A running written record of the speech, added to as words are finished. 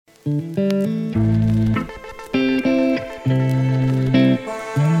Hello,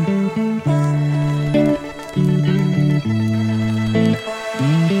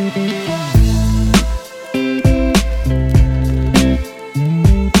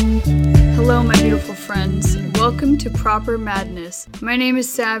 my beautiful friends. Welcome to Proper Madness. My name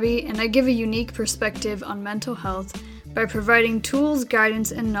is Sabby, and I give a unique perspective on mental health by providing tools,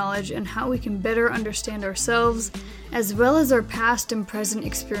 guidance, and knowledge on how we can better understand ourselves, as well as our past and present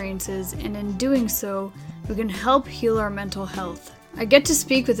experiences, and in doing so, we can help heal our mental health. I get to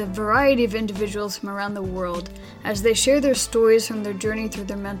speak with a variety of individuals from around the world as they share their stories from their journey through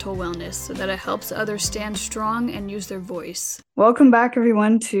their mental wellness so that it helps others stand strong and use their voice. Welcome back,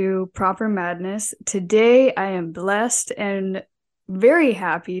 everyone, to Proper Madness. Today, I am blessed and very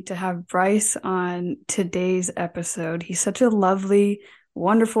happy to have Bryce on today's episode. He's such a lovely,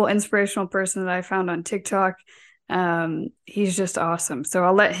 wonderful, inspirational person that I found on TikTok. He's just awesome. So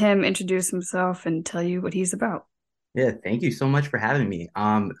I'll let him introduce himself and tell you what he's about. Yeah, thank you so much for having me.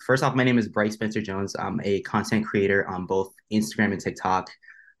 First off, my name is Bryce Spencer Jones. I'm a content creator on both Instagram and TikTok.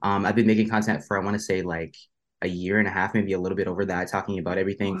 I've been making content for, I want to say, like a year and a half, maybe a little bit over that, talking about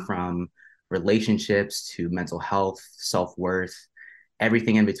everything from relationships to mental health, self-worth,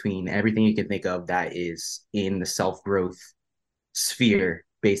 everything in between, everything you can think of that is in the self-growth sphere,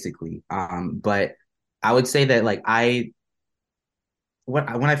 basically. But I would say that when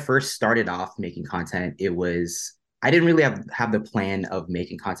I first started off making content, I didn't really have the plan of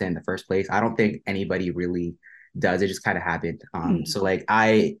making content in the first place. I don't think anybody really does. It just kind of happened. So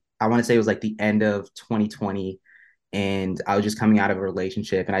I want to say it was like the end of 2020, and I was just coming out of a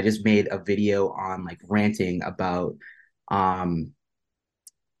relationship, and I just made a video on like ranting about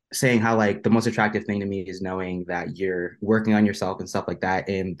saying how like the most attractive thing to me is knowing that you're working on yourself and stuff like that.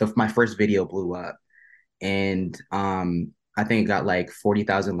 And my first video blew up, and I think it got like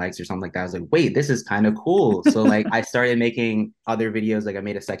 40,000 likes or something like that. I was like, wait, this is kind of cool. So like I started making other videos. Like I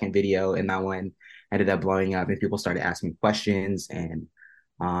made a second video, and that one ended up blowing up, and people started asking questions, and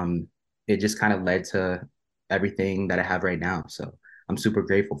it just kind of led to everything that I have right now. So I'm super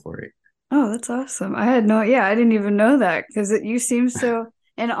grateful for it. Oh, that's awesome. I didn't even know that because you seem so,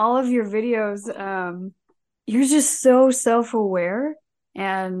 in all of your videos, you're just so self-aware,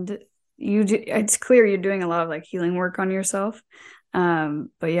 and it's clear you're doing a lot of like healing work on yourself.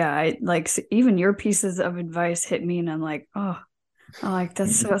 But yeah, I like even your pieces of advice hit me, and I'm like, oh,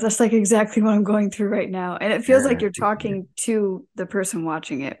 that's like exactly what I'm going through right now. And it feels like you're talking to the person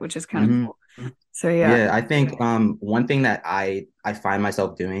watching it, which is kind of cool. So yeah. Yeah, I think one thing that I find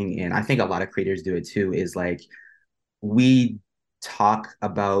myself doing, and I think a lot of creators do it too, is like we talk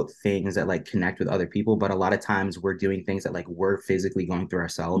about things that like connect with other people, but a lot of times we're doing things that like we're physically going through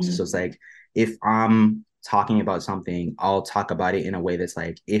ourselves. So it's like if I'm talking about something, I'll talk about it in a way that's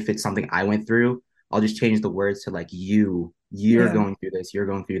like if it's something I went through, I'll just change the words to like you're going through this, you're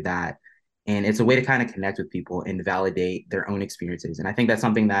going through that. And it's a way to kind of connect with people and validate their own experiences. And I think that's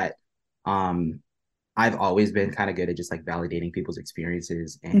something that um I've always been kind of good at just like validating people's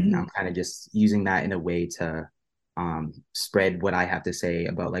experiences. And I'm kind of just using that in a way to spread what I have to say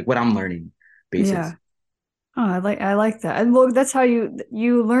about like what I'm learning, basically. Yeah. Oh, I like that. And well, that's how you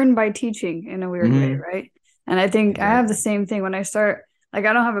learn by teaching in a weird way, right? And I think I have the same thing when I start, like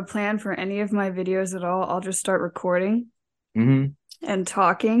I don't have a plan for any of my videos at all. I'll just start recording and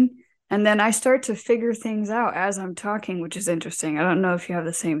talking. And then I start to figure things out as I'm talking, which is interesting. I don't know if you have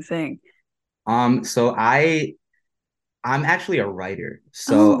the same thing. So I'm actually a writer.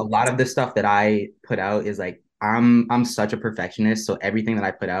 So a lot of the stuff that I put out is like I'm such a perfectionist. So everything that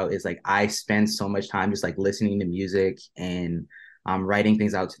I put out is like I spend so much time just like listening to music and writing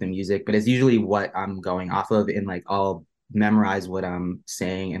things out to the music. But it's usually what I'm going off of, and like I'll memorize what I'm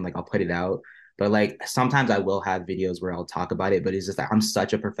saying and like I'll put it out. But like sometimes I will have videos where I'll talk about it, but it's just like I'm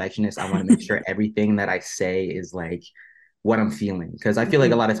such a perfectionist. I want to make sure everything that I say is like what I'm feeling. Because I feel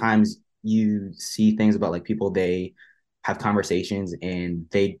like a lot of times you see things about like people, they have conversations and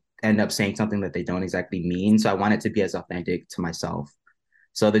they end up saying something that they don't exactly mean. So I want it to be as authentic to myself.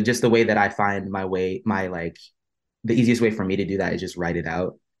 So the way that I find the easiest way for me to do that is just write it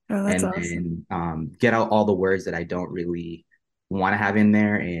out, Oh, that's and awesome. then get out all the words that I don't really want to have in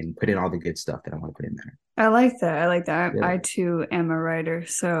there and put in all the good stuff that I want to put in there. I like that. I like that. Yeah. I too am a writer,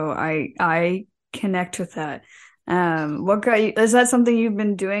 so I connect with that. What got you? Is that something you've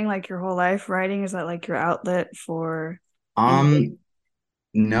been doing like your whole life, writing? Is that like your outlet for anything? Um,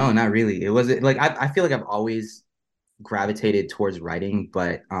 no, not really. It wasn't like I feel like I've always gravitated towards writing,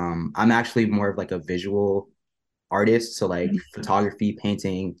 but I'm actually more of like a visual artist. So like photography,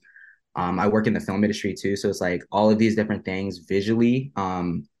 painting. I work in the film industry too. So it's like all of these different things visually.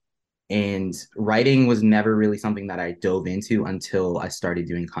 And writing was never really something that I dove into until I started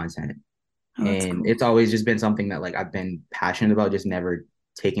doing content. Oh, that's And cool. it's always just been something that like I've been passionate about, just never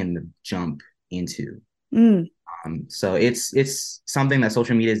taken the jump into. Mm, So it's something that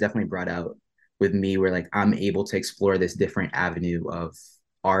social media has definitely brought out with me, where like I'm able to explore this different avenue of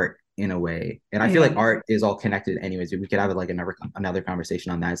art in a way. And I feel yeah. like art is all connected anyways. We could have like another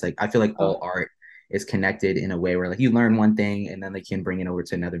conversation on that. It's like I feel like Oh. all art is connected in a way where like you learn one thing and then they can bring it over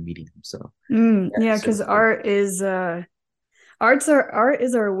to another medium. So yeah, Yeah, it's super because cool. art is our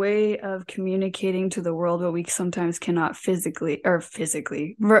way of communicating to the world what we sometimes cannot like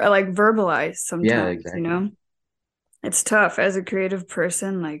verbalize Yeah, sometimes, you exactly. know? It's tough as a creative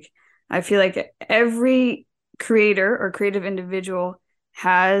person. Like, I feel like every creator or creative individual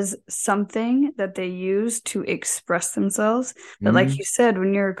has something that they use to express themselves. But like Hmm. you said,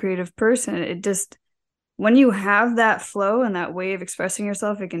 when you're a creative person, it just when you have that flow and that way of expressing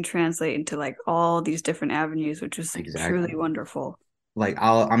yourself, it can translate into like all these different avenues, which is truly Exactly. wonderful. Like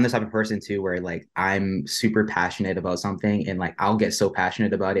I'm the type of person too where like I'm super passionate about something and like I'll get so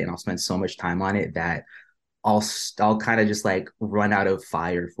passionate about it and I'll spend so much time on it that I'll kind of just like run out of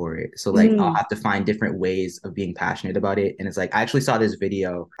fire for it. So like I'll Mm, have to find different ways of being passionate about it. And it's like I actually saw this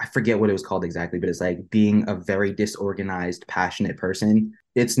video. I forget what it was called exactly, but it's like being a very disorganized, passionate person.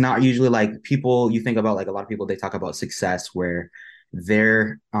 It's not usually like people you think about like a lot of people they talk about success where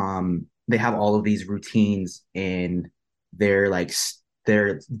they have all of these routines and they're like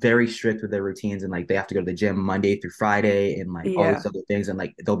they're very strict with their routines and like they have to go to the gym Monday through Friday and like all yeah. these other things and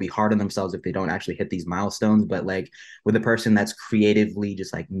like they'll be hard on themselves if they don't actually hit these milestones. But like with a person that's creatively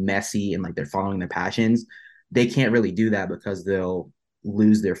just like messy and like they're following their passions, they can't really do that because they'll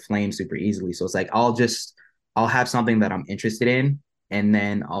lose their flame super easily. So it's like I'll have something that I'm interested in and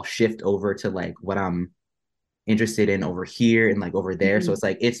then I'll shift over to like what I'm interested in over here and like over there. So Mhm. it's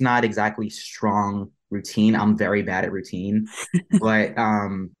like it's not exactly strong routine. I'm very bad at routine, but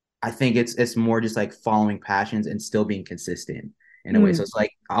I think it's more just like following passions and still being consistent in a way. So Mm, it's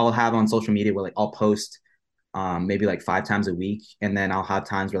like I'll have on social media where like I'll post maybe like 5 times a week and then I'll have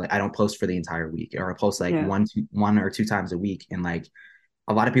times where like I don't post for the entire week or I'll post like yeah. one or two times a week and like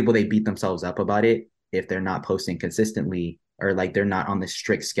a lot of people they beat themselves up about it if they're not posting consistently or like they're not on the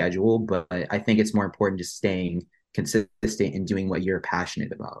strict schedule. But I think it's more important just staying consistent and doing what you're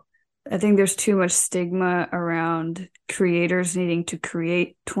passionate about. I think there's too much stigma around creators needing to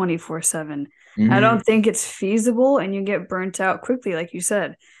create 24/7. I Mm-hmm. don't think it's feasible and you get burnt out quickly, like you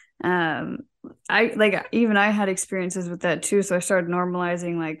said. Um, I like even I had experiences with that too. So I started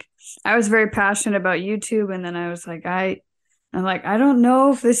normalizing like I was very passionate about YouTube and then I was like, I'm like, I don't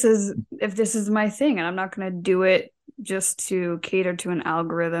know if this is my thing, and I'm not gonna do it just to cater to an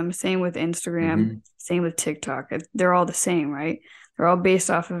algorithm. Same with Instagram, Mm-hmm. same with TikTok. They're all the same, right? They're all based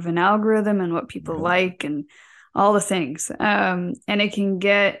off of an algorithm and what people Yeah, like and all the things. And it can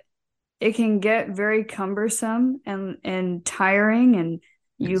get very cumbersome and tiring, and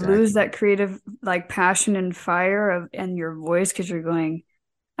you lose exactly. that creative like passion and fire of and your voice because you're going,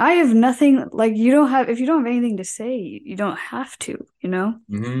 I have nothing like you don't have if you don't have anything to say, you don't have to, you know?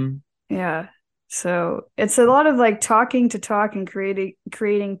 Mm-hmm. Yeah. So it's a lot of like talking to talk and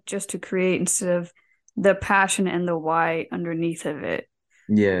creating just to create instead of the passion and the why underneath of it.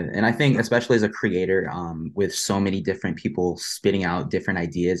 Yeah, and I think especially as a creator, with so many different people spitting out different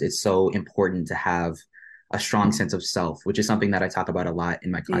ideas, it's so important to have a strong sense of self, which is something that I talk about a lot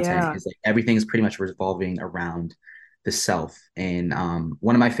in my content. Yeah. Is like everything's pretty much revolving around the self. And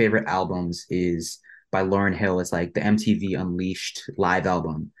one of my favorite albums is by Lauryn Hill. It's like the MTV Unleashed live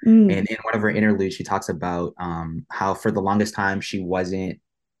album. Mm, And in one of her interludes, she talks about how for the longest time she wasn't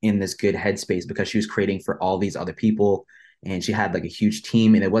in this good headspace because she was creating for all these other people and she had like a huge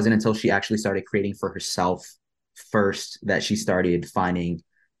team. And it wasn't until she actually started creating for herself first that she started finding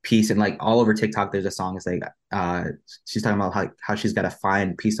peace. And like all over TikTok, there's a song. It's like she's talking about how she's got to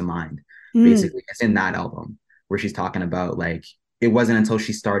find peace of mind. mm. Basically, it's in that album where she's talking about like it wasn't until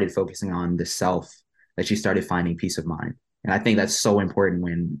she started focusing on the self that she started finding peace of mind. And I think that's so important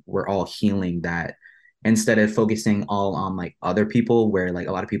when we're all healing that instead of focusing all on like other people where like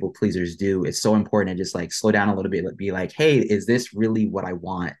a lot of people pleasers do. It's so important to just like slow down a little bit, like be like, hey, is this really what I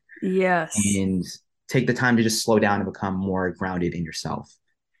want? Yes. And take the time to just slow down and become more grounded in yourself.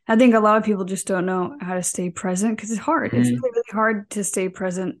 I think a lot of people just don't know how to stay present because it's hard. It's Mm-hmm. really, really hard to stay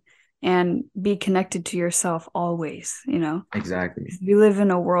present and be connected to yourself always, you know? Exactly. We live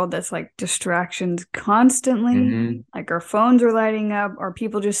in a world that's like distractions constantly. Mm-hmm. Like our phones are lighting up, or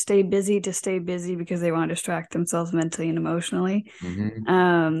people just stay busy to stay busy because they want to distract themselves mentally and emotionally.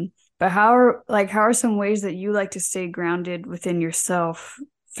 Mm-hmm. But how are some ways that you like to stay grounded within yourself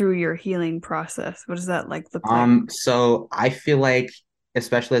through your healing process? What does that like look like? So I feel like,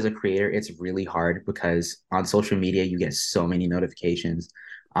 especially as a creator, it's really hard because on social media you get so many notifications.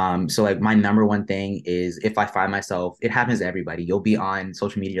 So like my number one thing is if I find myself, it happens to everybody. You'll be on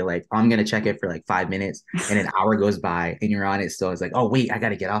social media, like, I'm gonna check it for like 5 minutes, and an hour goes by and you're on it still. It's like, oh wait, I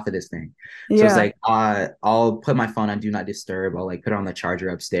gotta get off of this thing. So it's Yeah. like I'll put my phone on do not disturb. I'll like put it on the charger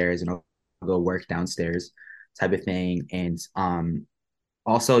upstairs and I'll go work downstairs type of thing. And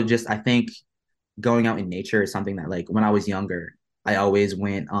also just I think going out in nature is something that like when I was younger, I always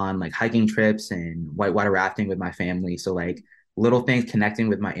went on like hiking trips and whitewater rafting with my family. So like little things connecting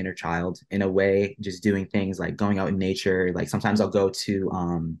with my inner child in a way, just doing things like going out in nature. Like sometimes I'll go to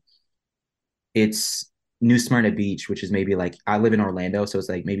it's New Smyrna Beach, which is maybe like I live in Orlando, so it's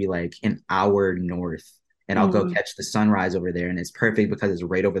like maybe like an hour north. And I'll go Mm. catch the sunrise over there, and it's perfect because it's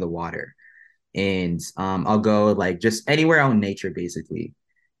right over the water. And I'll go like just anywhere out in nature, basically.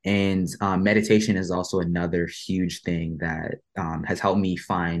 And meditation is also another huge thing that has helped me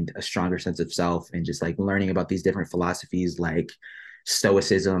find a stronger sense of self and just like learning about these different philosophies like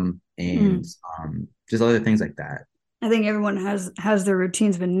Stoicism and Mm. just other things like that. I think everyone has their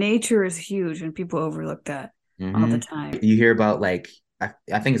routines, but nature is huge and people overlook that all the Hmm. time. You hear about like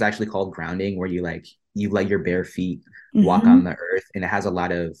I think it's actually called grounding, where you let your bare feet walk Hmm. on the earth, and it has a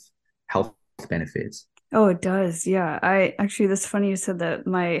lot of health benefits. Oh, it does. Yeah. I actually, that's funny you said that.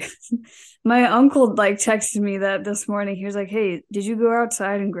 My my uncle like texted me that this morning. He was like, "Hey, did you go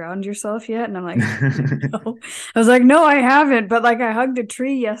outside and ground yourself yet?" And I'm like, "No." I was like, "No, I haven't." But like I hugged a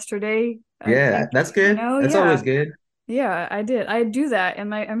tree yesterday. I Yeah, think, that's good. That's yeah. always good. Yeah, I did. I do that.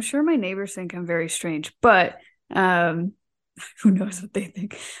 And I'm sure my neighbors think I'm very strange, but um who knows what they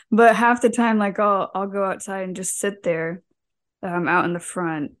think. But half the time, like I'll go outside and just sit there out in the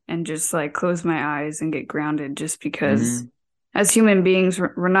front and just like close my eyes and get grounded just because Hmm. as human beings,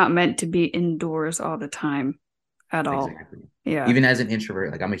 we're not meant to be indoors all the time at all. Exactly. Yeah. Even as an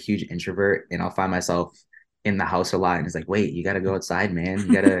introvert, like I'm a huge introvert and I'll find myself in the house a lot and it's like, wait, you gotta go outside, man.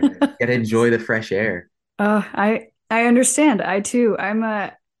 You gotta enjoy the fresh air. I understand. I too. I'm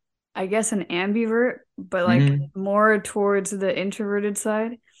a I guess an ambivert, but like Hmm. more towards the introverted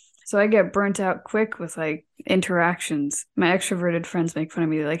side. So I get burnt out quick with like interactions. My extroverted friends make fun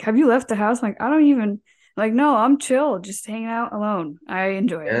of me. They're like, "Have you left the house?" I'm like, I don't even like, no, I'm chill, just hanging out alone. I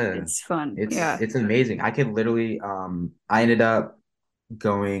enjoy it. Yeah. It's fun. It's Yeah. it's amazing. I could literally I ended up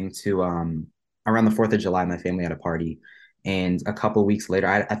going to around the 4th of July, my family had a party. And a couple weeks later,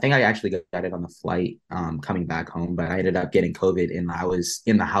 I think I actually got it on the flight coming back home, but I ended up getting COVID and I was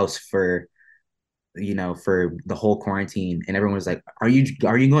in the house for for the whole quarantine. And everyone was like, are you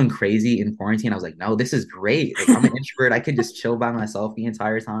going crazy in quarantine? I was like, no, this is great. Like I'm an introvert. I could just chill by myself the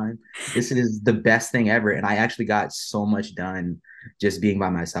entire time. This is the best thing ever. And I actually got so much done just being by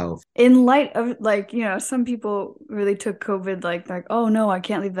myself. In light of like, some people really took COVID like, oh no, I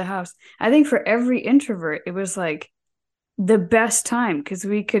can't leave the house. I think for every introvert, it was like the best time because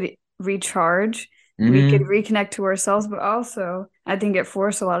we could recharge, we could Hmm. reconnect to ourselves, but also I think it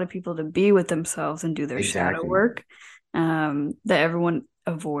forced a lot of people to be with themselves and do their shadow Exactly. work that everyone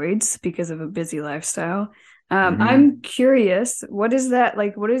avoids because of a busy lifestyle. Hmm. I'm curious, what is that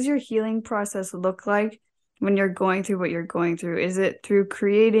like? What does your healing process look like when you're going through what you're going through? Is it through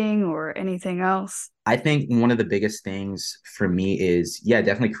creating or anything else? I think one of the biggest things for me is, yeah,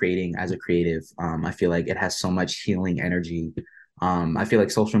 definitely creating as a creative. I feel like it has so much healing energy. I feel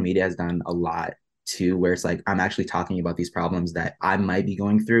like social media has done a lot too, where it's like I'm actually talking about these problems that I might be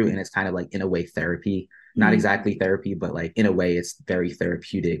going through, and it's kind of like in a way therapy. Not Mm, exactly therapy, but like in a way, it's very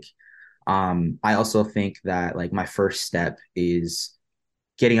therapeutic. I also think that like my first step is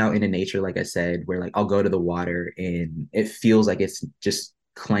getting out into nature, like I said, where like I'll go to the water and it feels like it's just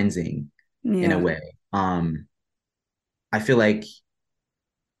cleansing in a yeah. way. Um, I feel like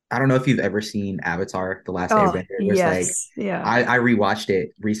I don't know if you've ever seen Avatar: The Last Oh, Airbender. Where it's like yes. Yeah. I rewatched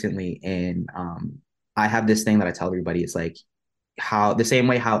it recently, and I have this thing that I tell everybody. It's like how the same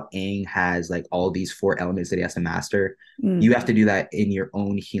way how Aang has like all these four elements that he has to master. Mm, You have to do that in your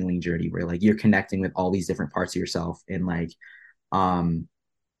own healing journey, where like you're connecting with all these different parts of yourself, and like um,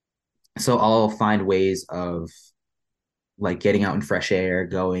 so I'll find ways of like getting out in fresh air,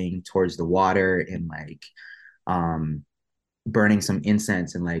 going towards the water, and like um burning some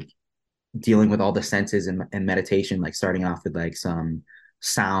incense and like dealing with all the senses and meditation, like starting off with like some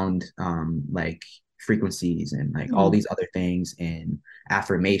sound, like frequencies and like all mm, these other things and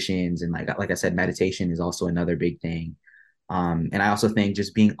affirmations. And like I said, meditation is also another big thing. And I also think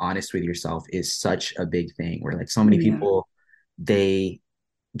just being honest with yourself is such a big thing where like so many yeah. people, they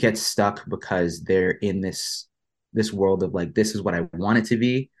get stuck because they're in this this world of like this is what I want it to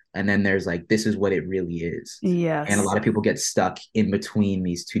be, and then there's like this is what it really is. And a Yes. lot of people get stuck in between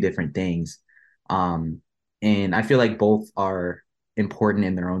these two different things. Um, and I feel like both are important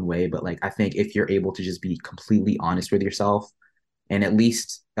in their own way, but like I think if you're able to just be completely honest with yourself and at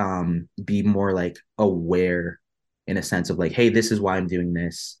least be more like aware in a sense of like, hey, this is why I'm doing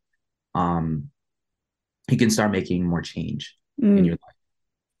this. Um, you can start making more change in Mm, your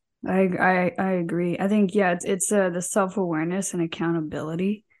I agree. I think yeah, it's the self-awareness and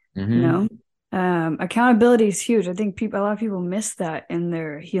accountability, life. you Mm-hmm. know. Accountability is huge. I think a lot of people miss that in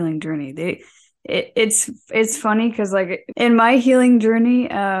their healing journey. It's funny because like in my healing journey,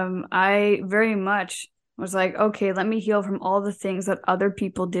 I very much was like, okay, let me heal from all the things that other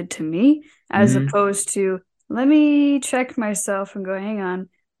people did to me, as Mm-hmm. opposed to let me check myself and go, hang on,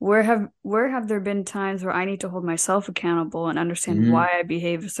 where have there been times where I need to hold myself accountable and understand Mm-hmm. why I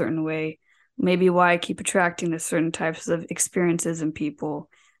behave a certain way, maybe why I keep attracting to certain types of experiences and people,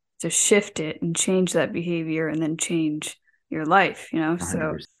 to shift it and change that behavior and then change your life, you know?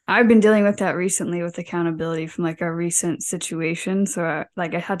 So 100%. I've been dealing with that recently with accountability from like a recent situation. So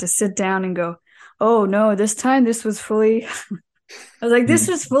I had to sit down and go, oh no, this time this was fully, I was like, this Mm-hmm.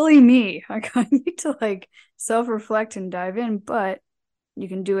 was fully me. I need to like self-reflect and dive in, but you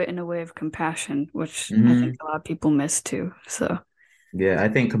can do it in a way of compassion, which I think Mm-hmm. a lot of people miss too. So, Yeah, I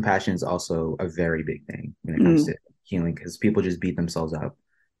think compassion is also a very big thing when it comes mm, to healing because people just beat themselves up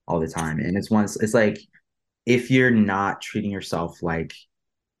all the time. And it's like if you're not treating yourself like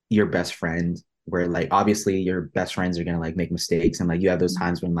your best friend, where like obviously your best friends are gonna like make mistakes and like you have those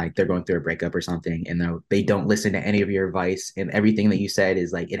times when like they're going through a breakup or something and they don't listen to any of your advice and everything that you said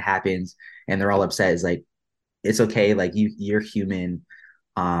is like it happens and they're all upset is like it's okay, like you're human.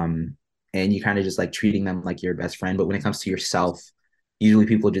 Um and you kind of just like treating them like your best friend. But when it comes to yourself, usually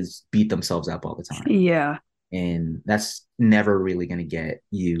people just beat themselves up all the time. yeah, And that's never really gonna get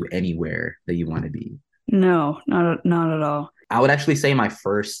you anywhere that you want to be. no, not at all. I would actually say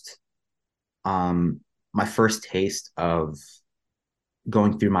um my first taste of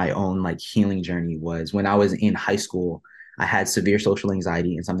going through my own like healing journey was when I was in high school. I had severe social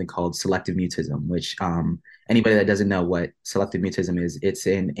anxiety and something called selective mutism, which anybody that doesn't know what selective mutism is, it's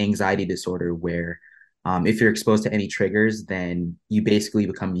an anxiety disorder where if you're exposed to any triggers, then you basically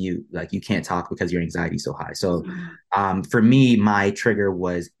become mute. Like you can't talk because your anxiety is so high. So for me, my trigger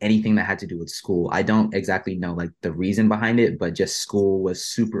was anything that had to do with school. I don't exactly know like the reason behind it, but just school was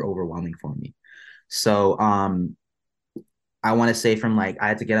super overwhelming for me. So I want to say from like I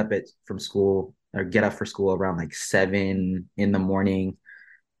had to get up at from school or get up for school around like 7 in the morning.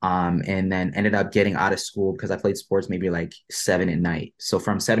 And then ended up getting out of school because I played sports maybe like 7 at night. So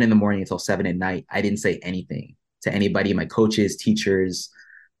from 7 in the morning until 7 at night, I didn't say anything to anybody, my coaches, teachers,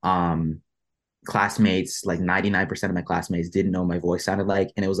 um, classmates, like 99% of my classmates didn't know my voice sounded like.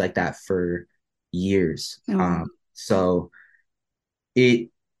 And it was like that for years. Oh, So it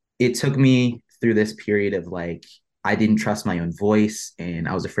it took me through this period of like I didn't trust my own voice and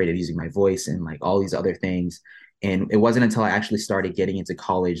I was afraid of using my voice and like all these other things. And it wasn't until I actually started getting into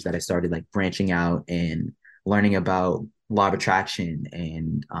college that I started like branching out and learning about law of attraction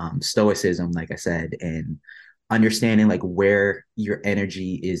and stoicism, like I said, and understanding like where your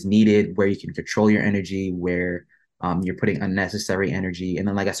energy is needed, where you can control your energy, where you're putting unnecessary energy. And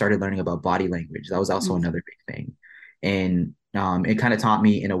then like I started learning about body language. That was also mm, another big thing. And it kind of taught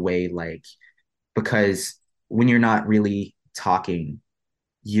me in a way like because when you're not really talking,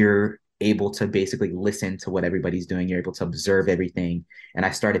 you're able to basically listen to what everybody's doing. You're able to observe everything. And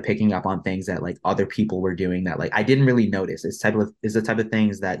I started picking up on things that like other people were doing that like I didn't really notice. It's the type of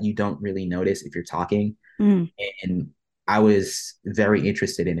things that you don't really notice if you're talking. mm, And I was very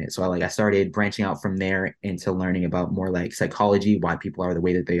interested in it. So I started branching out from there into learning about more like psychology, why people are the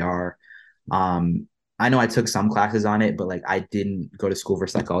way that they are. Um, I know I took some classes on it, but like I didn't go to school for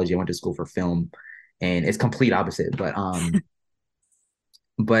psychology. I went to school for film, and it's complete opposite. But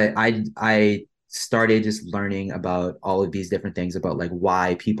I started just learning about all of these different things about like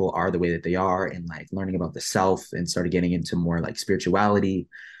why people are the way that they are, and like learning about the self, and started getting into more like spirituality.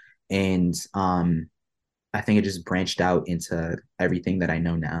 And I think it just branched out into everything that I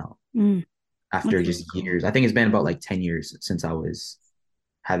know now mm. after Okay, just cool. years. I think it's been about like 10 years since I was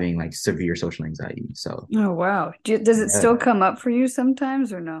having like severe social anxiety. So Oh wow. Does it yeah. still come up for you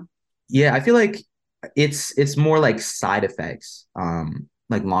sometimes or no? Yeah, I feel like it's more like side effects,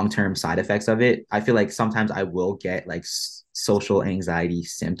 like long-term side effects of it. I feel like sometimes I will get like social anxiety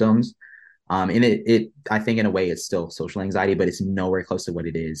symptoms. And it I think in a way it's still social anxiety, but it's nowhere close to what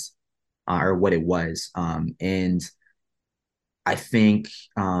it is or what it was. And I think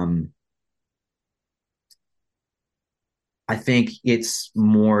I think it's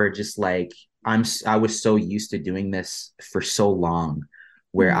more just like I was so used to doing this for so long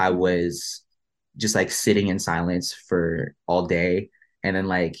where Mm. I was just like sitting in silence for all day. And then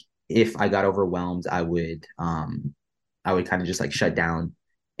like if I got overwhelmed, I would kind of just like shut down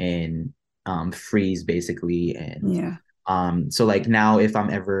and freeze basically. And Yeah. so like now if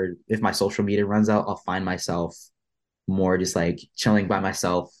my social media runs out, I'll find myself more just like chilling by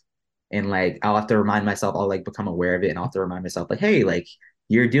myself, and like I'll have to remind myself, I'll like become aware of it and I'll have to remind myself like, hey, like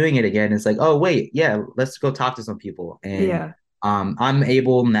you're doing it again. It's like, oh wait, yeah, let's go talk to some people. And Yeah. I'm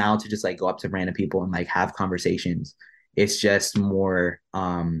able now to just like go up to random people and like have conversations. It's just more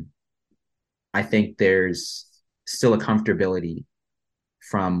I think there's still a comfortability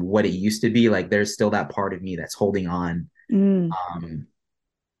from what it used to be. Like there's still that part of me that's holding on, Mm. um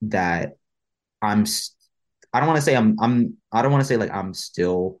that I'm I don't want to say I don't want to say like I'm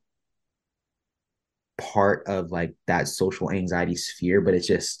still part of like that social anxiety sphere, but it's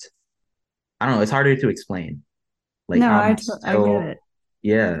just I don't know, it's harder to explain. Like No, I'm I get still it.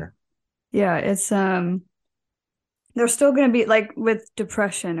 yeah. Yeah, it's there's still going to be like with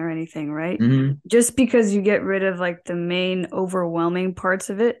depression or anything, right? Hmm. Just because you get rid of like the main overwhelming parts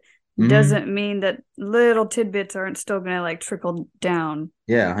of it Hmm. doesn't mean that little tidbits aren't still going to like trickle down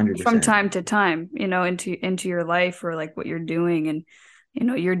Yeah, from 100%. time to time, into your life or like what you're doing and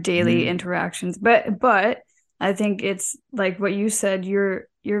your daily Hmm. interactions. But I think it's like what you said, you're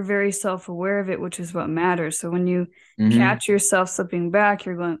very self-aware of it, which is what matters. So when you Hmm. catch yourself slipping back,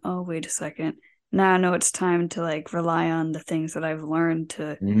 you're going, "Oh, wait a second. Now I know it's time to like rely on the things that I've learned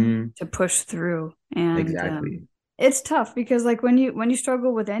Hmm. to push through." And Exactly. it's tough because like when you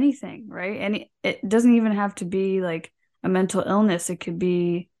struggle with anything, right? And it doesn't even have to be like a mental illness. It could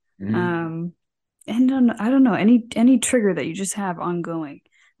be Hmm. um and I don't know, any trigger that you just have ongoing.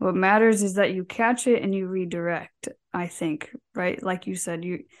 What matters is that you catch it and you redirect, I think, right? Like you said,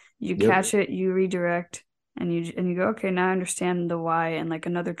 you Yep. catch it, you redirect, and you go, okay, now I understand the why and like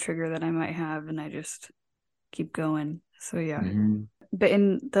another trigger that I might have, and I just keep going. So yeah. Hmm. But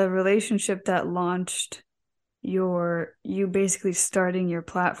in the relationship that launched you basically starting your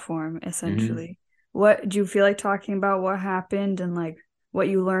platform Hmm. essentially. What do you feel like talking about what happened and like what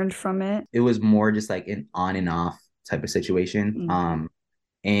you learned from it? It was more just like an on and off type of situation. Mm.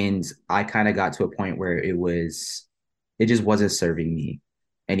 And I kind of got to a point where it just wasn't serving me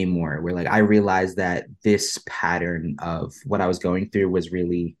anymore. Where like I realized that this pattern of what I was going through was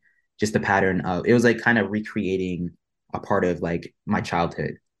really just a pattern of it was like kind of recreating a part of like my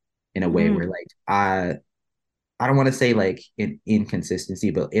childhood in a way where Mm. like I don't want to say like an inconsistency,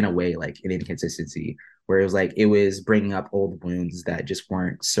 but in a way like an inconsistency where it was like it was bringing up old wounds that just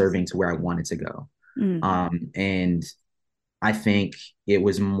weren't serving to where I wanted to go. Mm. And I think it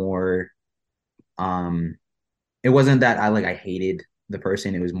was more um it wasn't that I hated the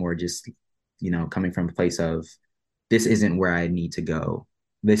person. It was more just, coming from a place of this isn't where I need to go.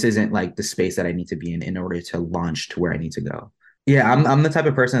 This isn't like the space that I need to be in order to launch to where I need to go. Yeah, I'm the type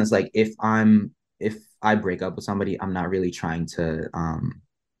of person that's like if I break up with somebody, I'm not really trying to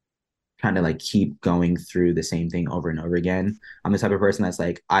like keep going through the same thing over and over again. I'm the type of person that's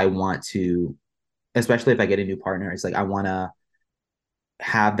like I want to, especially if I get a new partner, it's like I want to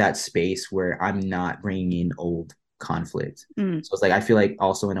have that space where I'm not bringing in old conflict. Mm. So it's like I feel like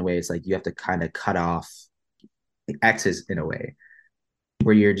also in a way it's like you have to kind of cut off exes in a way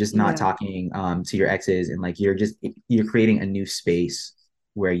where you're just not Yeah. talking to your exes, and like you're creating a new space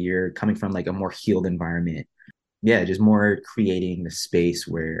where you're coming from like a more healed environment. Yeah, just more creating the space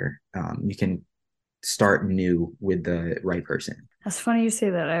where you can start new with the right person. That's funny you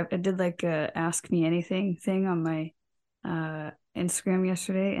say that. I did like a ask me anything thing on my Instagram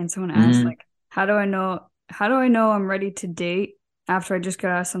yesterday, and someone asked Hmm. like, how do I know I'm ready to date after I just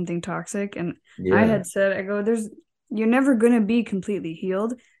got out of something toxic? And I Yeah. had said, I go, you're never gonna be completely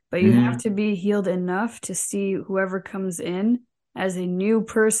healed, but you have Hmm. to be healed enough to see whoever comes in as a new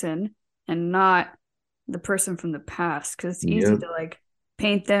person and not the person from the past. Because it's easy Yep. to like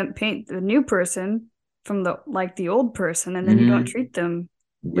paint the new person from the old person, and then you don't Hmm. treat them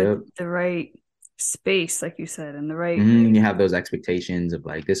with Yep. the right space, like you said, and the right. You have those expectations of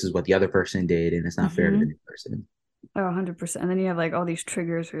like this is what the other person did, and it's not fair to the Mm-hmm. new person. Oh, 100%. And then you have like all these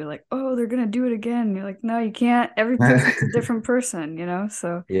triggers where you're like, oh, they're gonna do it again. And you're like, no, you can't. Every person's a different person.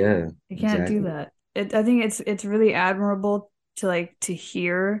 So Yeah, you can't do exactly. that. I think it's really admirable to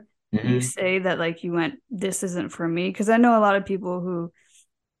hear you Hmm. say that like you went, this isn't for me. Because I know a lot of people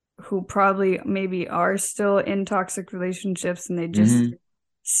who probably maybe are still in toxic relationships and they just Hmm.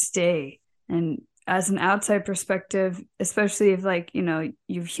 stay. And as an outside perspective, especially if like,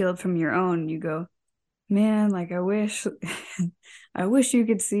 you've healed from your own, you go, man, like I wish I wish you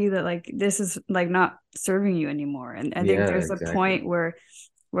could see that like this is like not serving you anymore. And I think Yeah, there's a exactly. point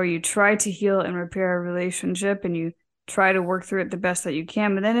where you try to heal and repair a relationship and you try to work through it the best that you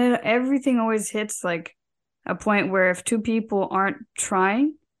can, but then everything always hits like a point where if two people aren't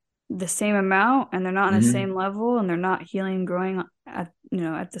trying the same amount and they're not on the Hmm. same level and they're not healing, growing at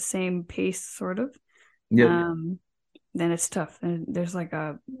at the same pace, sort of, Yep. um, then it's tough. And there's like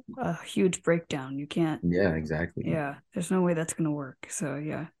a huge breakdown. You can't, Yeah, exactly. yeah, there's no way that's gonna work. So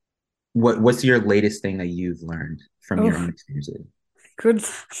yeah. What's your latest thing that you've learned from your Oh, own experiences? good.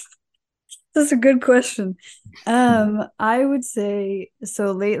 That's a good question. I would say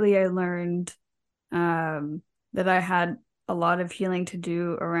so lately I learned um that I had a lot of healing to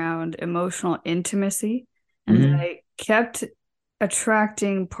do around emotional intimacy and that Hmm. I kept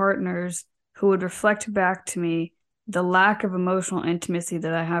attracting partners who would reflect back to me the lack of emotional intimacy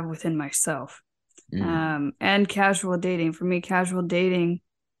that I have within myself. Mm. And casual dating. For me, casual dating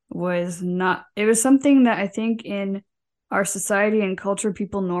was not, it was something that I think in our society and culture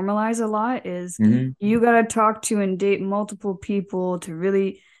people normalize a lot is Hmm. you got to talk to and date multiple people to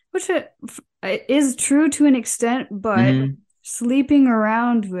really, which it is true to an extent, but Hmm. sleeping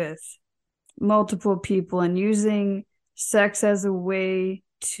around with multiple people and using sex as a way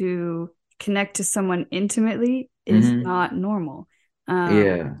to connect to someone intimately is Hmm. not normal.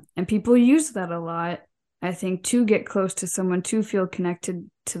 Yeah. And people use that a lot, I think, to get close to someone, to feel connected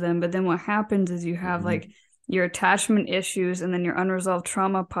to them. But then what happens is you have like Hmm. your attachment issues and then your unresolved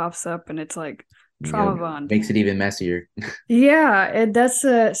trauma pops up and it's like Yep. trauma bond. Makes it even messier. Yeah, that's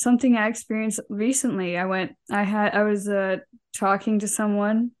something I experienced recently. I was talking to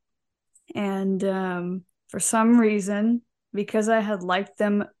someone and for some reason, because I had liked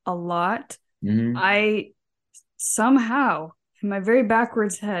them a lot, Hmm. I somehow, in my very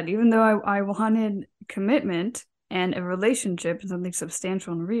backwards head, even though I wanted commitment and a relationship and something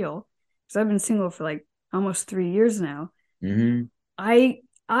substantial and real, because I've been single for like almost 3 years now, Hmm.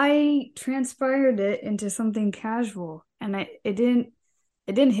 I transpired it into something casual, and it didn't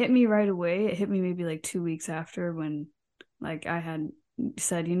hit me right away. It hit me maybe like 2 weeks after when like I had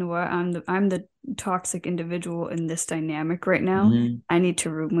said, you know what, I'm the toxic individual in this dynamic right now. Hmm. I need to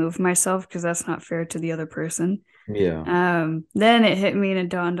remove myself because that's not fair to the other person. Yeah. Then it hit me and it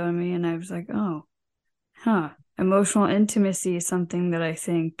dawned on me, and I was like, oh, huh. Emotional intimacy is something that I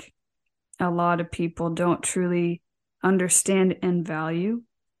think a lot of people don't truly understand and value.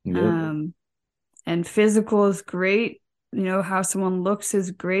 Yep. Um, and physical is great. You know, how someone looks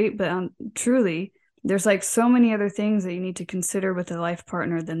is great, but truly, there's like so many other things that you need to consider with a life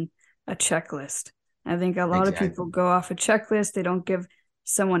partner than a checklist. I think a lot of people Exactly. go off a checklist. They don't give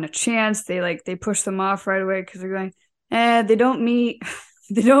someone a chance. They push them off right away because they're going, they don't meet,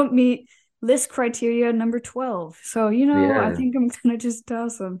 they don't meet list criteria number 12. So, I Yeah. think I'm gonna just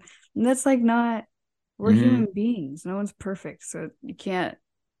toss them. And that's like not, we're human Hmm. beings. No one's perfect. So you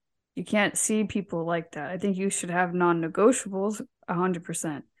can't see people like that. I think you should have non-negotiables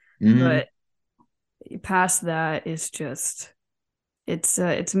 100%. Hmm. But past that is just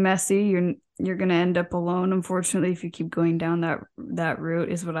it's messy. You're gonna end up alone, unfortunately, if you keep going down that route,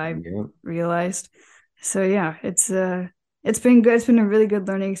 is what I Yep. realized. So yeah, it's been good. It's been a really good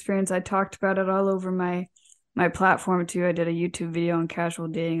learning experience. I talked about it all over my platform too. I did a YouTube video on casual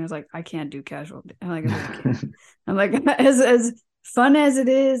dating. I was like, I can't do casual. I'm like, I really can't. I'm like, as fun as it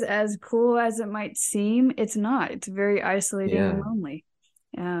is, as cool as it might seem, it's not. It's very isolating and Yeah. lonely.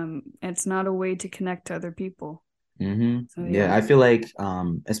 It's not a way to connect to other people. Hmm. So Yeah. yeah. I feel like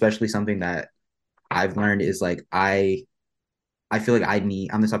especially something that I've learned is like I feel like I'm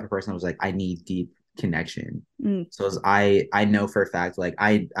the type of person who's like I need deep connection. Mm, So I know for a fact like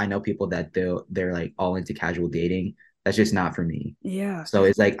I know people that they're like all into casual dating. That's just not for me. yeah. So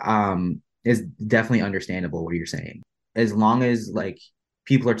it's like it's definitely understandable what you're saying. As long as like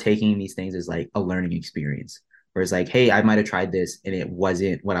people are taking these things as like a learning experience. Where it's like, hey, I might have tried this and it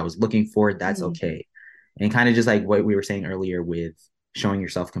wasn't what I was looking for. That's Mm, okay. And kind of just like what we were saying earlier with showing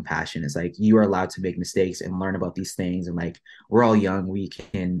yourself compassion. It's like you are allowed to make mistakes and learn about these things. And like we're all young, we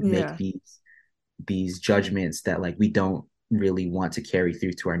can make yeah. these judgments that like we don't really want to carry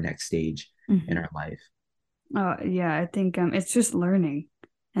through to our next stage in Hmm. our life. Oh yeah, I think it's just learning.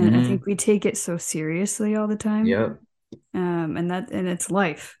 And I Mm-hmm. think we take it so seriously all the time. Yep. And it's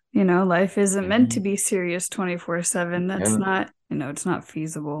life. Life isn't meant to Mm-hmm. be serious 24/7. That's Yep. not, it's not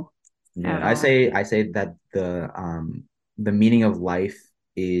feasible at Yeah. I all. say I say that the meaning of life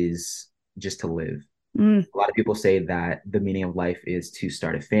is just to live. Mm, A lot of people say that the meaning of life is to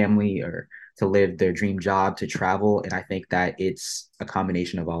start a family or to live their dream job, to travel. And I think that it's a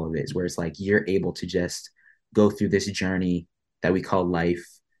combination of all of this, where it's like you're able to just go through this journey that we call life,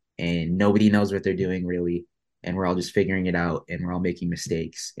 and nobody knows what they're doing really. And we're all just figuring it out, and we're all making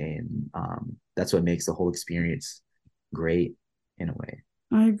mistakes. And that's what makes the whole experience great in a way.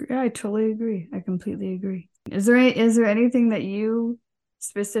 I agree. I totally agree. I completely agree. Is there anything that you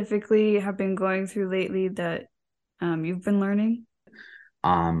specifically have been going through lately that you've been learning?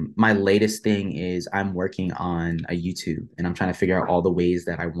 My latest thing is I'm working on a YouTube, and I'm trying to figure out all the ways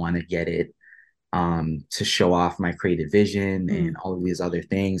that I want to get it to show off my creative vision and all of these other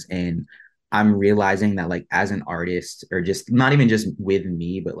things. And I'm realizing that like as an artist, or just not even just with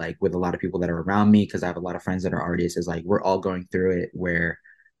me, but like with a lot of people that are around me, because I have a lot of friends that are artists, is like we're all going through it where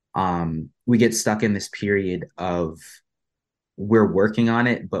we get stuck in this period of we're working on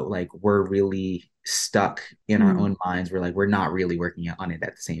it, but like we're really stuck in our own minds. We're like, we're not really working on it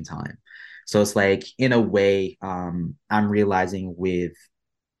at the same time. So it's like, in a way, I'm realizing with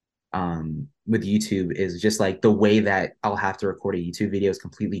YouTube is just like the way that I'll have to record a YouTube video is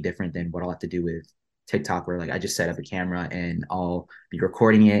completely different than what I'll have to do with TikTok, where like I just set up a camera and I'll be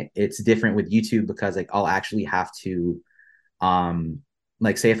recording it. It's different with YouTube because like I'll actually have to um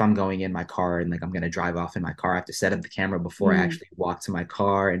like say if I'm going in my car and like I'm gonna drive off in my car, I have to set up the camera before I actually walk to my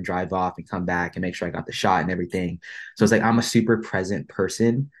car and drive off and come back and make sure I got the shot and everything. So it's like I'm a super present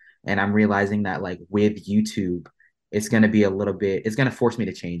person, and I'm realizing that like with YouTube, it's gonna be a little bit, it's gonna force me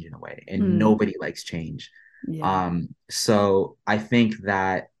to change in a way, and nobody likes change. Yeah. So I think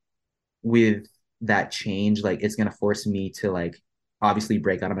that with that change, like it's gonna force me to like obviously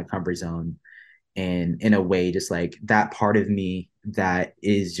break out of my comfort zone, and in a way just like that part of me that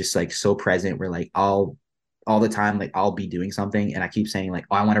is just like so present, where like I'll all the time like I'll be doing something and I keep saying like,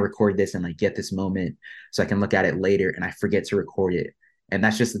 oh, I want to record this and like get this moment so I can look at it later, and I forget to record it. And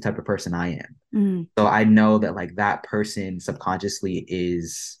that's just the type of person I am. So I know that like that person subconsciously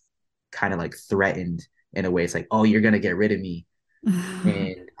is kind of like threatened in a way. It's like, oh, you're gonna get rid of me.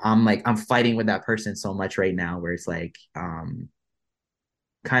 And I'm like, I'm fighting with that person so much right now, where it's like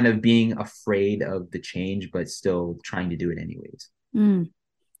kind of being afraid of the change, but still trying to do it anyways.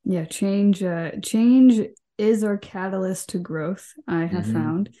 Yeah, change is our catalyst to growth, I have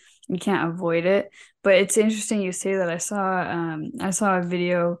found. You can't avoid it. But it's interesting you say that. I saw a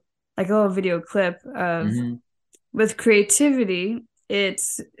video, like a little video clip of with creativity,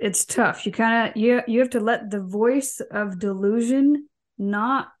 it's tough. You have to let the voice of delusion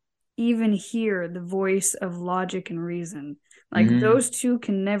not even hear the voice of logic and reason. Like those two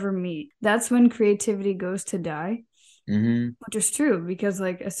can never meet. That's when creativity goes to die. Which is true, because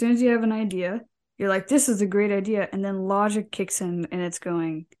like as soon as you have an idea, you're like, this is a great idea, and then logic kicks in and it's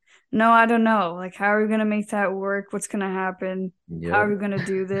going, no, I don't know, like how are we going to make that work, what's going to happen, how are we going to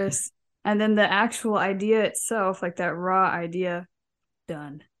do this? And then the actual idea itself, like that raw idea,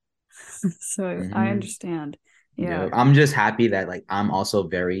 done. So I understand. Yeah. I'm just happy that like I'm also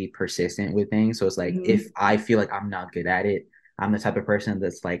very persistent with things. So it's like if I feel like I'm not good at it, I'm the type of person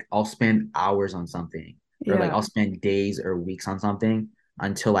that's like I'll spend hours on something, or like I'll spend days or weeks on something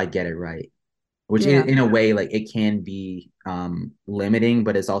until I get it right. Which in a way, like it can be limiting,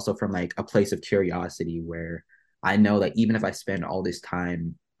 but it's also from like a place of curiosity, where I know that even if I spend all this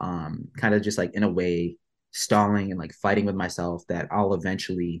time kind of just like in a way stalling and like fighting with myself, that I'll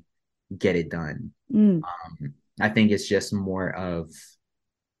eventually get it done. I think it's just more of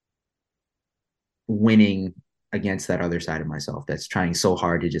winning against that other side of myself that's trying so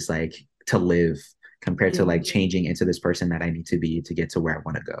hard to just like to live, compared to like changing into this person that I need to be to get to where I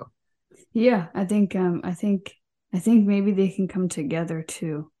want to go. Yeah, I think maybe they can come together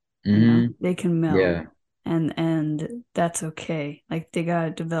too. You know, they can meld. Yeah. And that's okay. Like they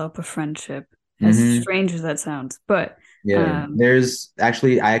gotta develop a friendship. As strange as that sounds. But there's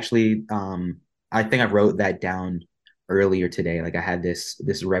actually I think I wrote that down earlier today. Like I had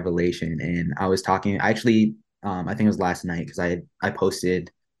this revelation, and I was talking, I actually I think it was last night, because I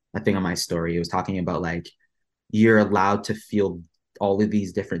posted a thing on my story. It was talking about like you're allowed to feel all of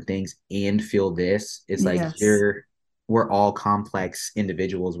these different things and feel this. It's like we're all complex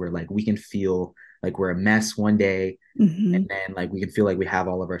individuals, where like we can feel like we're a mess one day, and then like we can feel like we have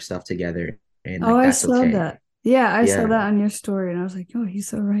all of our stuff together, and like I that's saw okay. that. Yeah, I saw that on your story, and I was like, oh, he's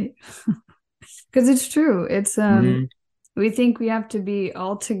so right. Because it's true. It's we think we have to be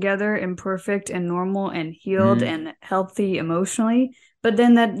all together and perfect and normal and healed and healthy emotionally, but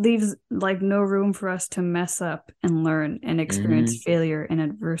then that leaves like no room for us to mess up and learn and experience failure and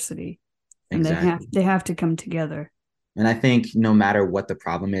adversity. And they have to come together. And I think no matter what the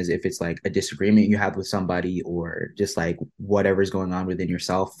problem is, if it's like a disagreement you have with somebody or just like whatever's going on within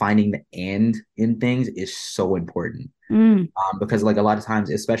yourself, finding the end in things is so important. Mm, Because like a lot of times,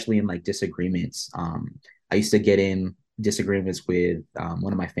 especially in like disagreements, I used to get in disagreements with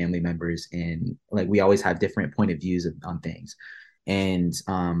one of my family members, and like we always have different point of views on things, and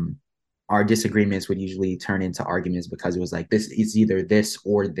our disagreements would usually turn into arguments because it was like this is either this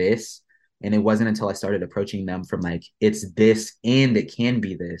or this, and it wasn't until I started approaching them from like it's this and it can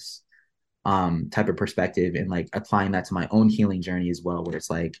be this type of perspective, and like applying that to my own healing journey as well, where it's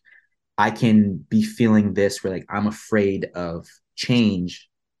like I can be feeling this where like I'm afraid of change,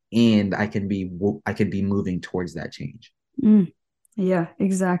 and I can be moving towards that change. mm. Yeah,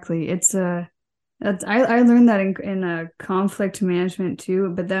 exactly. I learned that in conflict management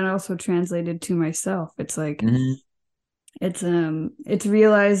too, but then also translated to myself. It's like Mm-hmm. it's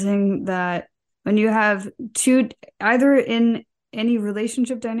realizing that when you have two, either in any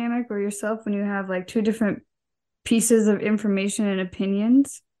relationship dynamic or yourself, when you have like two different pieces of information and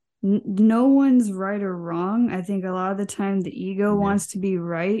opinions, no one's right or wrong. I think a lot of the time the ego Yeah. wants to be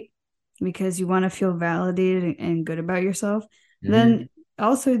right because you want to feel validated and good about yourself. Mm-hmm. Then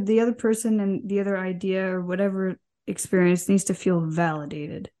also the other person and the other idea or whatever experience needs to feel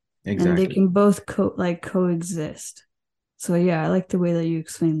validated, and they Exactly. can both coexist. So yeah, I like the way that you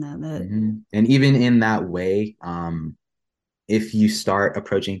explain that. Mm-hmm. And even in that way, if you start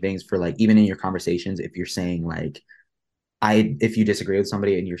approaching things for like even in your conversations, if you're saying like if you disagree with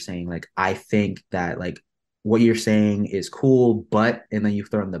somebody and you're saying like I think that like what you're saying is cool, but and then you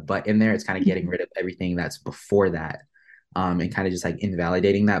throw in the but in there, it's kind of getting rid of everything that's before that, and kind of just like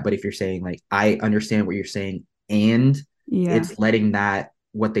invalidating that. But if you're saying like I understand what you're saying, and Yeah. it's letting that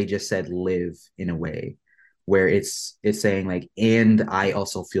what they just said live in a way where it's saying like and I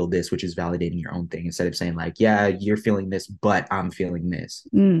also feel this, which is validating your own thing instead of saying like yeah you're feeling this but I'm feeling this.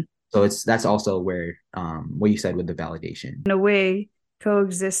 Mm. So it's that's also where what you said with the validation. In a way,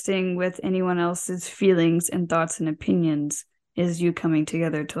 coexisting with anyone else's feelings and thoughts and opinions is you coming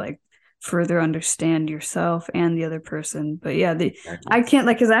together to like further understand yourself and the other person. But yeah, the Exactly. I can't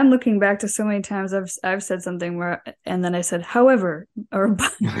like because I'm looking back to so many times I've said something where and then I said however or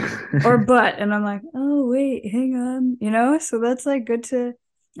but and I'm like, oh wait, hang on, So that's like good to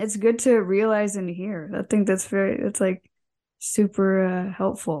it's good to realize and hear. I think that's like super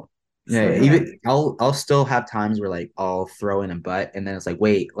helpful. So Yeah, yeah. even I'll still have times where like I'll throw in a but and then it's like,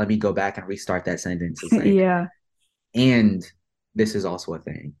 wait, let me go back and restart that sentence. It's like, Yeah. and this is also a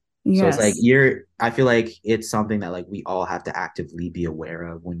thing. So it's like Yes. I feel like it's something that like we all have to actively be aware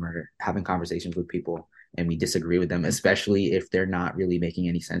of when we're having conversations with people and we disagree with them, especially if they're not really making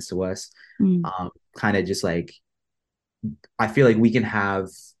any sense to us. Mm. Kind of just like I feel like we can have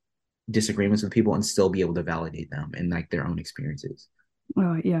disagreements with people and still be able to validate them and like their own experiences.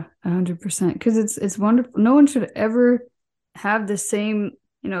 Oh yeah, 100%. Because it's wonderful. No one should ever have the same,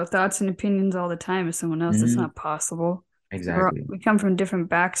 thoughts and opinions all the time as someone else. It's Mhm. not possible. Exactly. We come from different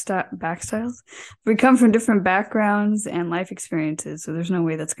backstyles. We come from different backgrounds and life experiences. So there's no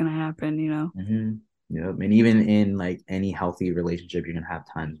way that's gonna happen. Mm-hmm. Yep. And even in like any healthy relationship, you're gonna have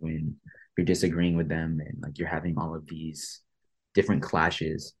times when you're disagreeing with them and like you're having all of these different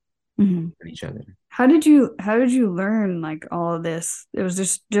clashes Mhm. with each other. How did you learn like all of this? It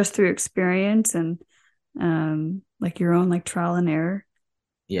was just through experience and like your own like trial and error.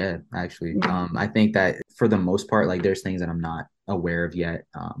 Yeah, actually. Yeah. I think that for the most part, like there's things that I'm not aware of yet.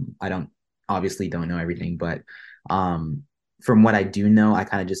 I don't obviously don't know everything, but um from what I do know, I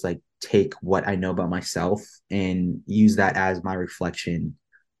kind of just like take what I know about myself and use that as my reflection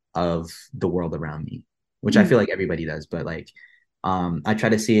of the world around me, which I Mm. feel like everybody does, but like I try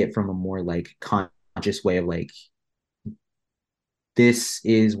to see it from a more like conscious way of like this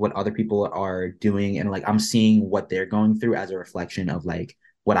is what other people are doing and like I'm seeing what they're going through as a reflection of like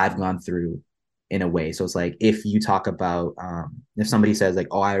what I've gone through in a way. So it's like if you talk about if somebody says like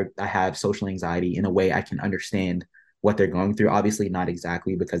oh I have social anxiety in a way I can understand what they're going through, obviously not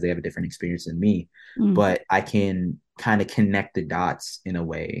exactly because they have a different experience than me, Mm. but I can kind of connect the dots in a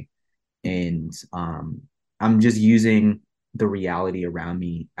way, and I'm just using the reality around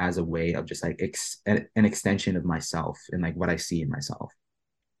me as a way of just like an extension of myself and like what I see in myself.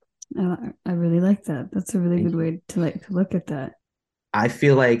 I really like that. That's a really Thank good you. way to look at that. I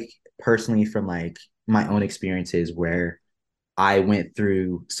feel like personally from like my own experiences where I went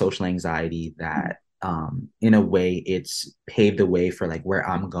through social anxiety that in a way it's paved the way for like where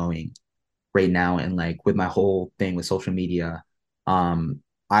I'm going right now, and like with my whole thing with social media, um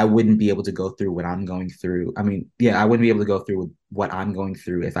I wouldn't be able to go through what I'm going through. I mean, yeah, I wouldn't be able to go through what I'm going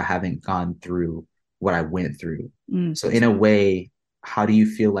through if I haven't gone through what I went through. Mm. So in a way, how do you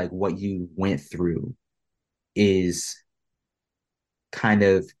feel like what you went through is kind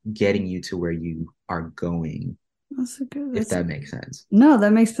of getting you to where you are going, That's a good. if that makes sense? No,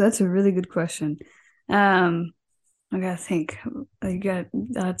 that's a really good question. Um, I gotta think.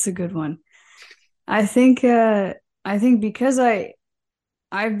 That's a good one. I think I think because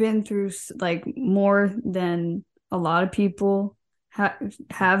I've been through like more than a lot of people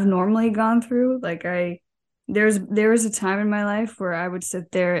have normally gone through. Like there was a time in my life where I would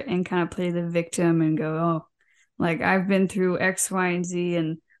sit there and kind of play the victim and go, oh, like I've been through X, Y, and Z,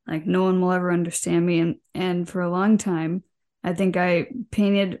 and like no one will ever understand me. And for a long time, I think I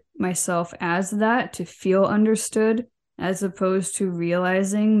painted myself as that to feel understood, as opposed to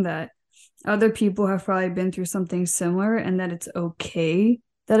realizing that other people have probably been through something similar and that it's okay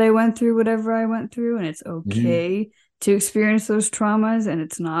that I went through whatever I went through and it's Mm-hmm. okay to experience those traumas and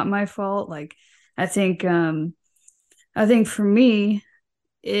it's not my fault. Like I think I think for me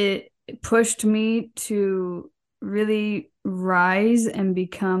it pushed me to really rise and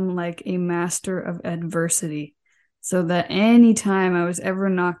become like a master of adversity. So that anytime I was ever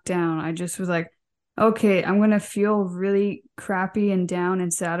knocked down, I just was like, okay, I'm gonna feel really crappy and down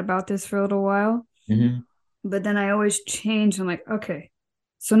and sad about this for a little while. Mm-hmm. But then I always change. I'm like, okay,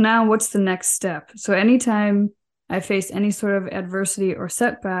 so now what's the next step? So anytime I face any sort of adversity or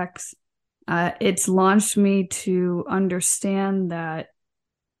setbacks, it's launched me to understand that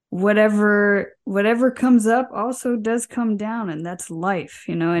whatever comes up also does come down, and that's life,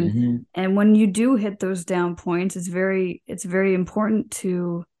 you know. Mm-hmm. And when you do hit those down points, it's very important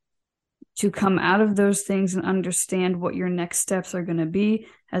to come out of those things and understand what your next steps are going to be,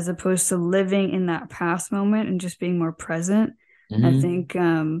 as opposed to living in that past moment and just being more present. I Mm-hmm. think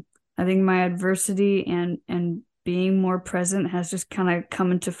I think my adversity and being more present has just kind of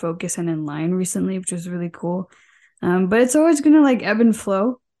come into focus and in line recently, which is really cool. But it's always going to like ebb and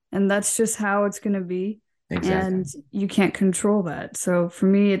flow, and that's just how it's going to be, Exactly. and you can't control that. So for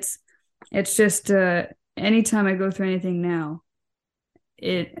me, it's just anytime I go through anything now,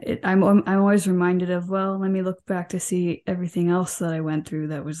 I'm always reminded of, well, let me look back to see everything else that I went through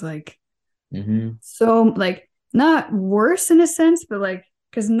that was like Mm-hmm. so like not worse in a sense, but like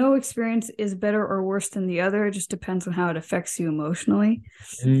because no experience is better or worse than the other. It just depends on how it affects you emotionally.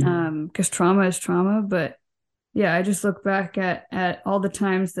 Mm-hmm. Because trauma is trauma. But yeah, I just look back at all the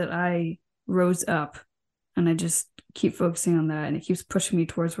times that I rose up, and I just keep focusing on that, and it keeps pushing me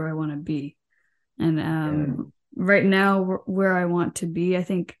towards where I want to be. And Yeah. right now, where I want to be, I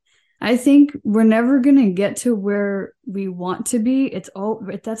think we're never gonna get to where we want to be.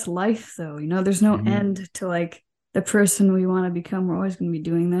 That's life, though. You know, there's no Mm-hmm. end to like the person we want to become. We're always gonna be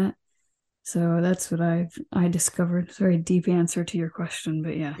doing that. So that's what I discovered. It's a very deep answer to your question,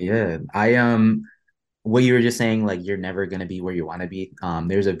 but yeah. Yeah. What you were just saying, like you're never gonna be where you want to be.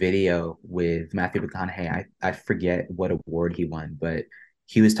 There's a video with Matthew McConaughey. I forget what award he won, but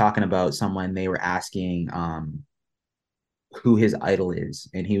he was talking about someone. They were asking who his idol is,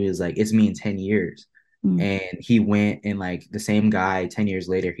 and he was like, "It's me in 10 years." Mm. And he went and like the same guy 10 years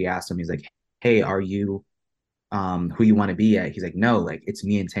later, he asked him, he's like, "Hey, are you who you want to be at?" He's like, "No, like it's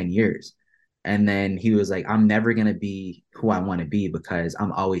me in 10 years." And then he was like, "I'm never gonna be who I want to be because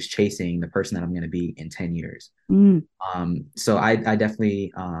I'm always chasing the person that I'm gonna be in 10 years." Mm. So I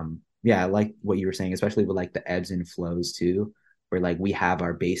definitely yeah, I like what you were saying, especially with like the ebbs and flows too, where like we have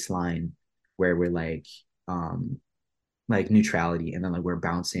our baseline where we're like neutrality, and then like we're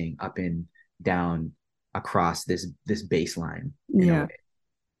bouncing up and down across this baseline in a way.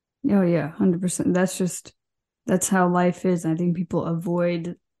 Yeah. Oh yeah, 100%. That's how life is. I think people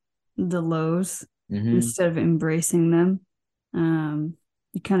avoid the lows Mm-hmm. instead of embracing them.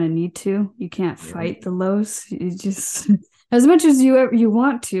 You kind of need to. You can't Yeah. fight the lows. You just as much as you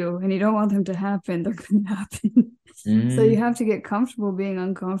want to, and you don't want them to happen, they're going to happen. So you Mm-hmm. have to get comfortable being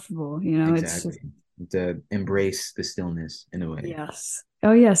uncomfortable. You know, it's just Exactly. To embrace the stillness in a way. yes.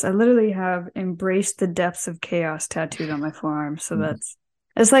 Oh yes, I literally have embraced the depths of chaos tattooed on my forearm. So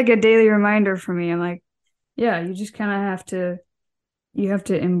that's like a daily reminder for me. I'm like, yeah, you just kind of you have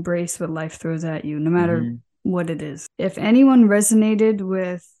to embrace what life throws at you, no matter Mm-hmm. what it is. If anyone resonated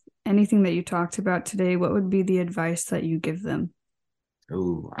with anything that you talked about today, what would be the advice that you give them?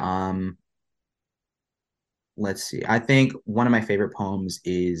 Ooh, let's see. I think one of my favorite poems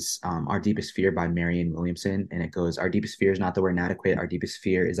is Our Deepest Fear by Marianne Williamson. And it goes, "Our deepest fear is not that we're inadequate. Our deepest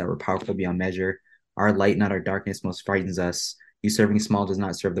fear is that we're powerful beyond measure. Our light, not our darkness, most frightens us. You serving small does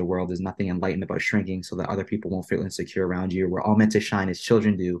not serve the world. There's nothing enlightened about shrinking so that other people won't feel insecure around you. We're all meant to shine as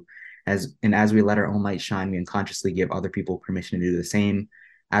children do. As we let our own light shine, we unconsciously give other people permission to do the same.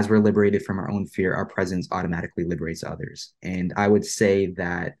 as we're liberated from our own fear, our presence automatically liberates others. And I would say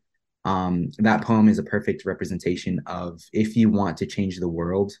that that poem is a perfect representation of, if you want to change the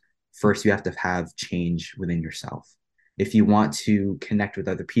world, first you have to have change within yourself. If you want to connect with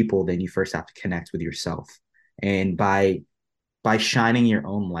other people, then you first have to connect with yourself. And by shining your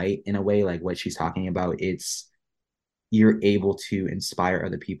own light in a way like what she's talking about, it's you're able to inspire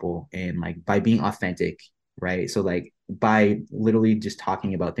other people, and like by being authentic, right? So like by literally just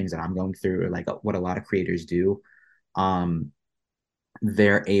talking about things that I'm going through, or like what a lot of creators do, um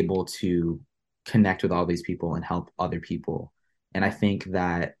they're able to connect with all these people and help other people. And I think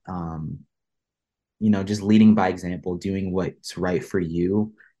that just leading by example, doing what's right for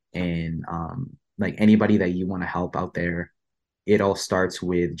you, and like anybody that you want to help out there, it all starts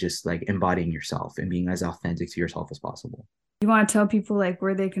with just like embodying yourself and being as authentic to yourself as possible. You want to tell people like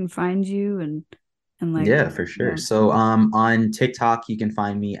where they can find you and like, Yeah, for sure. yeah. So on TikTok you can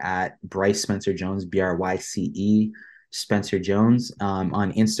find me at Bryce Spencer Jones, BRYCE Spencer Jones.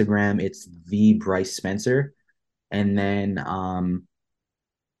 On Instagram it's the Bryce Spencer. And then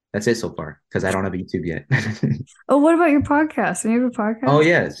that's it so far, because I don't have YouTube yet. Oh, what about your podcast? Do you have a Oh podcast?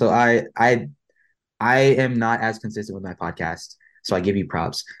 yeah. So I am not as consistent with my podcast, so I give you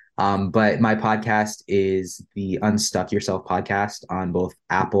props. But my podcast is the Unstuck Yourself podcast on both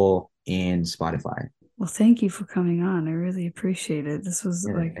Apple and Spotify. Well, thank you for coming on. I really appreciate it. This was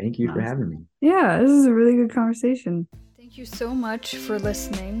Yeah, like, thank you for having me. yeah, this is a really good conversation. Thank you so much for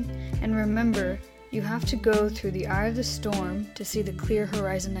listening. And remember, you have to go through the eye of the storm to see the clear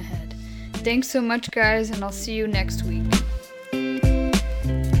horizon ahead. Thanks so much, guys, and I'll see you next week.